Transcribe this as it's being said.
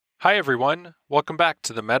Hi everyone, welcome back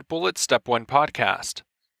to the MedBullets Step 1 podcast.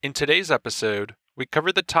 In today's episode, we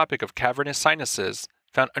cover the topic of cavernous sinuses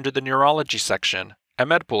found under the Neurology section at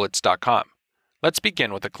medbullets.com. Let's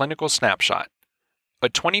begin with a clinical snapshot. A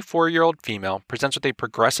 24-year-old female presents with a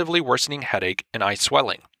progressively worsening headache and eye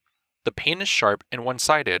swelling. The pain is sharp and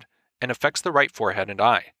one-sided and affects the right forehead and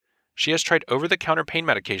eye. She has tried over-the-counter pain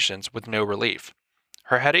medications with no relief.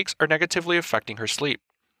 Her headaches are negatively affecting her sleep.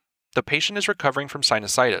 The patient is recovering from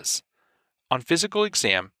sinusitis. On physical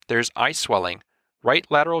exam, there is eye swelling, right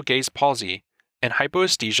lateral gaze palsy, and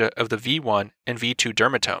hypoesthesia of the V1 and V2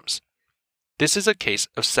 dermatomes. This is a case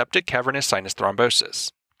of septic cavernous sinus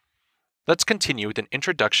thrombosis. Let's continue with an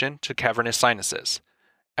introduction to cavernous sinuses.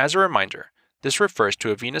 As a reminder, this refers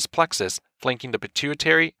to a venous plexus flanking the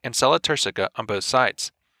pituitary and sella turcica on both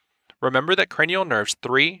sides. Remember that cranial nerves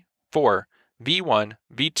 3, 4, V1,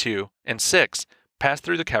 V2, and 6 pass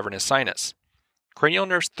through the cavernous sinus. Cranial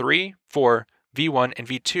nerves 3, 4, V1, and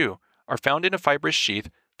V2 are found in a fibrous sheath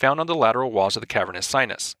found on the lateral walls of the cavernous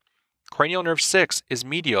sinus. Cranial nerve 6 is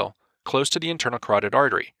medial, close to the internal carotid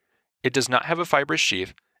artery. It does not have a fibrous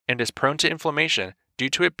sheath and is prone to inflammation due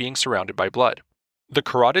to it being surrounded by blood. The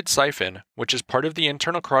carotid siphon, which is part of the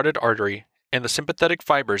internal carotid artery, and the sympathetic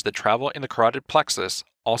fibers that travel in the carotid plexus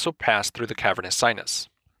also pass through the cavernous sinus.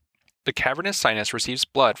 The cavernous sinus receives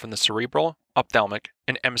blood from the cerebral, ophthalmic,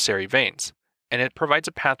 and emissary veins, and it provides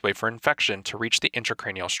a pathway for infection to reach the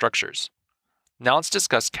intracranial structures. Now let's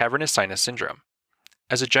discuss cavernous sinus syndrome.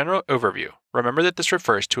 As a general overview, remember that this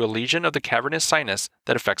refers to a lesion of the cavernous sinus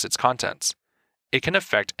that affects its contents. It can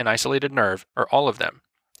affect an isolated nerve or all of them,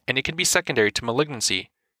 and it can be secondary to malignancy,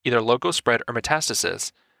 either local spread or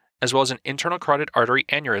metastasis, as well as an internal carotid artery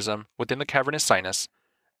aneurysm within the cavernous sinus,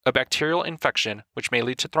 a bacterial infection which may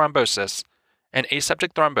lead to thrombosis, and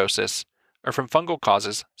aseptic thrombosis, or from fungal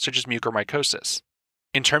causes such as mucormycosis.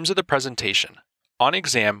 In terms of the presentation, on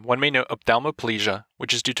exam one may note ophthalmoplegia,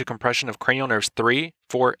 which is due to compression of cranial nerves 3,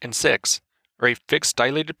 4, and 6, or a fixed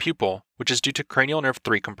dilated pupil, which is due to cranial nerve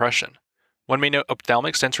 3 compression. One may note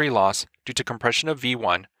ophthalmic sensory loss due to compression of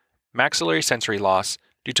V1, maxillary sensory loss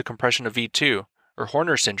due to compression of V2, or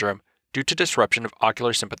Horner syndrome due to disruption of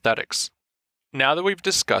ocular sympathetics. Now that we've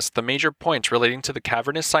discussed the major points relating to the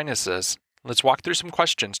cavernous sinuses, let's walk through some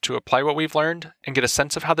questions to apply what we've learned and get a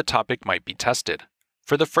sense of how the topic might be tested.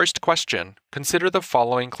 For the first question, consider the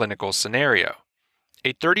following clinical scenario.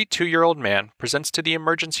 A 32-year-old man presents to the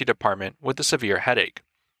emergency department with a severe headache.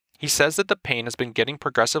 He says that the pain has been getting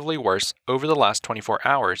progressively worse over the last 24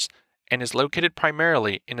 hours and is located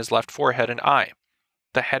primarily in his left forehead and eye.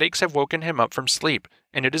 The headaches have woken him up from sleep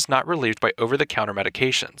and it is not relieved by over-the-counter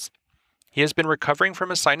medications. He has been recovering from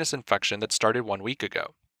a sinus infection that started 1 week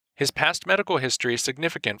ago. His past medical history is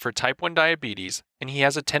significant for type 1 diabetes, and he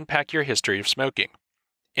has a 10-pack year history of smoking.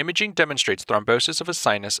 Imaging demonstrates thrombosis of a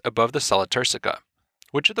sinus above the sella turcica.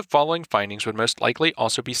 Which of the following findings would most likely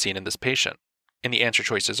also be seen in this patient? And the answer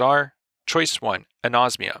choices are: Choice 1,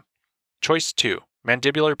 anosmia; Choice 2,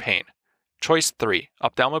 mandibular pain; Choice 3,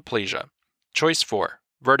 ophthalmoplegia; Choice 4,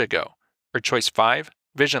 vertigo; or Choice 5,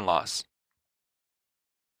 vision loss.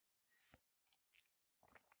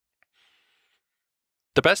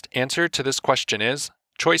 The best answer to this question is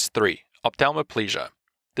Choice 3, ophthalmoplegia.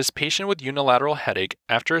 This patient with unilateral headache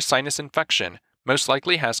after a sinus infection most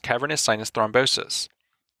likely has cavernous sinus thrombosis.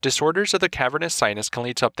 Disorders of the cavernous sinus can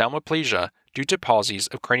lead to ophthalmoplegia due to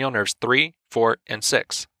palsies of cranial nerves 3, 4, and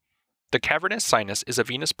 6. The cavernous sinus is a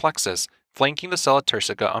venous plexus flanking the sella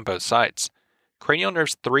turcica on both sides. Cranial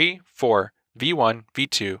nerves 3, 4, V1,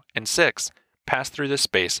 V2, and 6 pass through this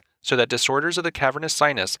space so that disorders of the cavernous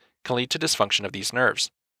sinus can lead to dysfunction of these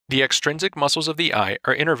nerves. The extrinsic muscles of the eye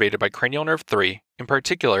are innervated by cranial nerve 3, in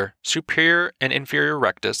particular superior and inferior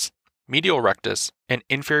rectus, medial rectus, and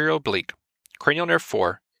inferior oblique, cranial nerve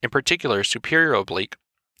 4, in particular superior oblique,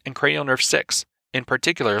 and cranial nerve 6, in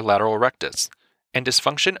particular lateral rectus, and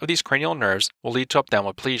dysfunction of these cranial nerves will lead to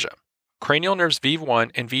ophthalmoplegia. Cranial nerves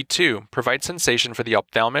V1 and V2 provide sensation for the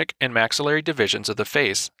ophthalmic and maxillary divisions of the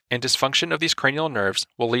face, and dysfunction of these cranial nerves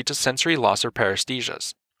will lead to sensory loss or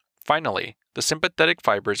paresthesias. Finally, the sympathetic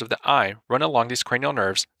fibers of the eye run along these cranial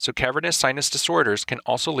nerves, so cavernous sinus disorders can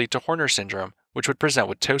also lead to Horner syndrome, which would present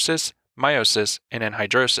with ptosis, miosis, and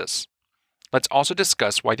anhidrosis. Let's also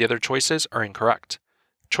discuss why the other choices are incorrect.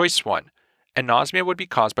 Choice 1. Anosmia would be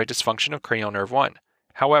caused by dysfunction of cranial nerve 1.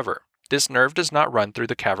 However, this nerve does not run through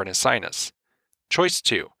the cavernous sinus. Choice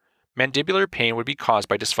 2. Mandibular pain would be caused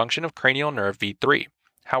by dysfunction of cranial nerve V3.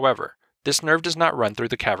 However, this nerve does not run through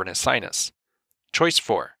the cavernous sinus. Choice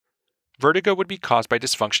 4. Vertigo would be caused by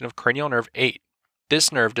dysfunction of cranial nerve 8.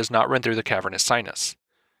 This nerve does not run through the cavernous sinus.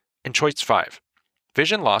 And choice 5.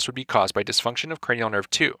 Vision loss would be caused by dysfunction of cranial nerve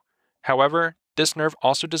 2. However, this nerve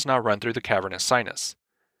also does not run through the cavernous sinus.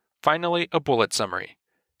 Finally, a bullet summary.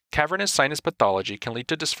 Cavernous sinus pathology can lead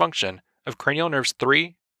to dysfunction of cranial nerves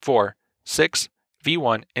 3, 4, 6,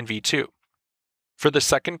 V1, and V2. For the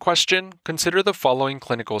second question, consider the following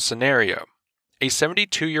clinical scenario. A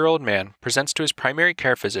 72-year-old man presents to his primary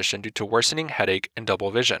care physician due to worsening headache and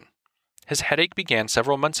double vision. His headache began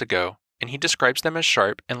several months ago, and he describes them as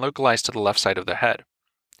sharp and localized to the left side of the head.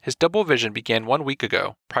 His double vision began 1 week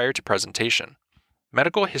ago, prior to presentation.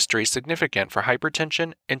 Medical history is significant for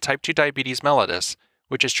hypertension and type 2 diabetes mellitus,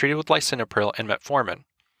 which is treated with lisinopril and metformin.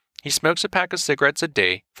 He smokes a pack of cigarettes a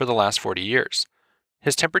day for the last 40 years.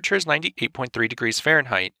 His temperature is 98.3 degrees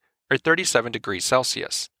Fahrenheit, or 37 degrees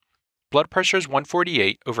Celsius. Blood pressure is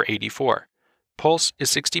 148/84. Pulse is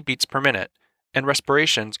 60 beats per minute, and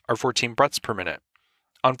respirations are 14 breaths per minute.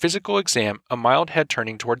 On physical exam, a mild head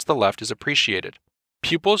turning towards the left is appreciated.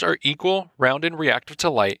 Pupils are equal, round, and reactive to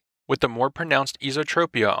light, with a more pronounced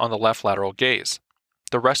esotropia on the left lateral gaze.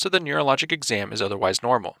 The rest of the neurologic exam is otherwise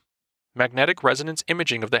normal. Magnetic resonance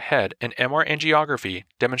imaging of the head and MR angiography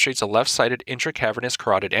demonstrates a left-sided intracavernous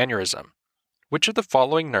carotid aneurysm. Which of the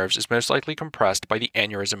following nerves is most likely compressed by the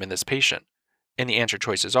aneurysm in this patient? And the answer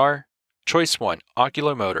choices are: Choice 1,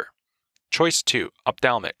 oculomotor; Choice 2,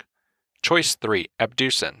 ophthalmic; Choice 3,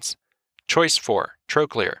 abducens; Choice 4,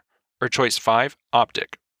 trochlear; or Choice 5,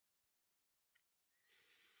 optic.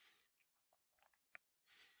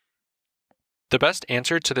 The best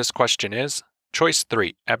answer to this question is Choice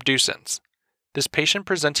 3, abducens. This patient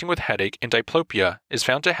presenting with headache and diplopia is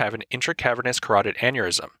found to have an intracavernous carotid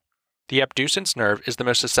aneurysm. The abducens nerve is the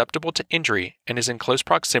most susceptible to injury and is in close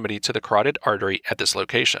proximity to the carotid artery at this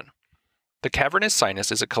location. The cavernous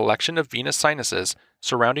sinus is a collection of venous sinuses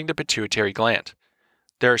surrounding the pituitary gland.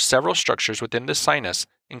 There are several structures within this sinus,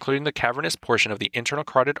 including the cavernous portion of the internal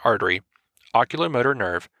carotid artery, oculomotor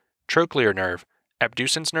nerve, trochlear nerve,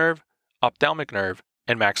 abducens nerve, ophthalmic nerve,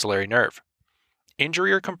 and maxillary nerve.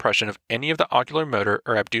 Injury or compression of any of the oculomotor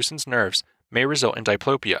or abducens nerves may result in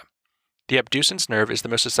diplopia. The abducens nerve is the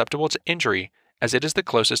most susceptible to injury as it is the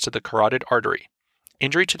closest to the carotid artery.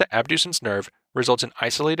 Injury to the abducens nerve results in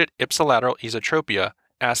isolated ipsilateral esotropia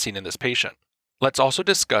as seen in this patient. Let's also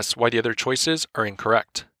discuss why the other choices are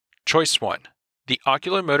incorrect. Choice 1. The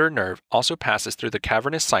oculomotor nerve also passes through the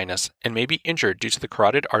cavernous sinus and may be injured due to the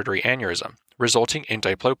carotid artery aneurysm, resulting in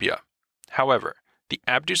diplopia. However, the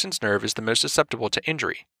abducens nerve is the most susceptible to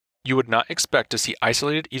injury. You would not expect to see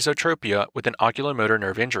isolated esotropia with an oculomotor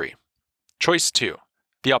nerve injury. Choice 2.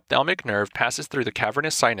 The ophthalmic nerve passes through the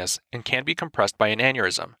cavernous sinus and can be compressed by an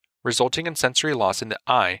aneurysm, resulting in sensory loss in the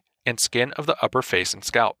eye and skin of the upper face and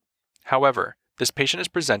scalp. However, this patient is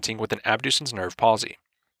presenting with an abducens nerve palsy.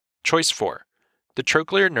 Choice 4. The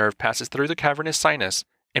trochlear nerve passes through the cavernous sinus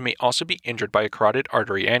and may also be injured by a carotid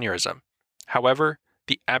artery aneurysm. However,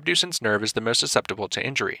 the abducens nerve is the most susceptible to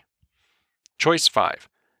injury. Choice 5.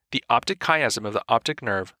 The optic chiasm of the optic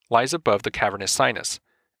nerve lies above the cavernous sinus.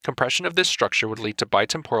 Compression of this structure would lead to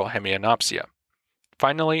bitemporal hemianopsia.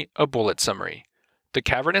 Finally, a bullet summary. The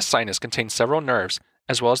cavernous sinus contains several nerves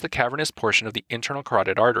as well as the cavernous portion of the internal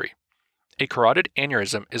carotid artery. A carotid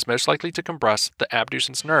aneurysm is most likely to compress the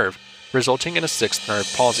abducens nerve, resulting in a sixth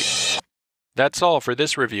nerve palsy. That's all for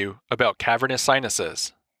this review about cavernous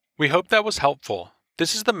sinuses. We hope that was helpful.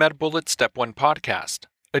 This is the MedBullets Step 1 podcast,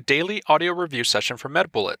 a daily audio review session for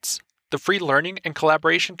MedBullets, the free learning and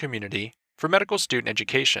collaboration community for medical student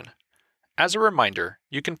education. As a reminder,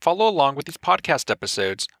 you can follow along with these podcast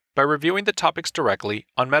episodes by reviewing the topics directly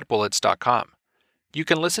on medbullets.com. You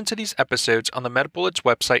can listen to these episodes on the MedBullets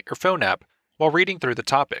website or phone app while reading through the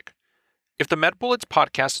topic. If the MedBullets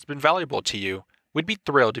podcast has been valuable to you, we'd be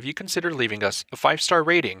thrilled if you consider leaving us a 5-star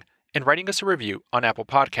rating and writing us a review on Apple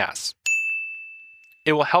Podcasts.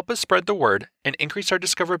 It will help us spread the word and increase our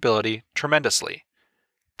discoverability tremendously.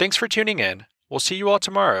 Thanks for tuning in. We'll see you all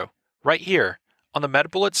tomorrow, right here on the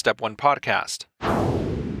MedBullets Step 1 podcast.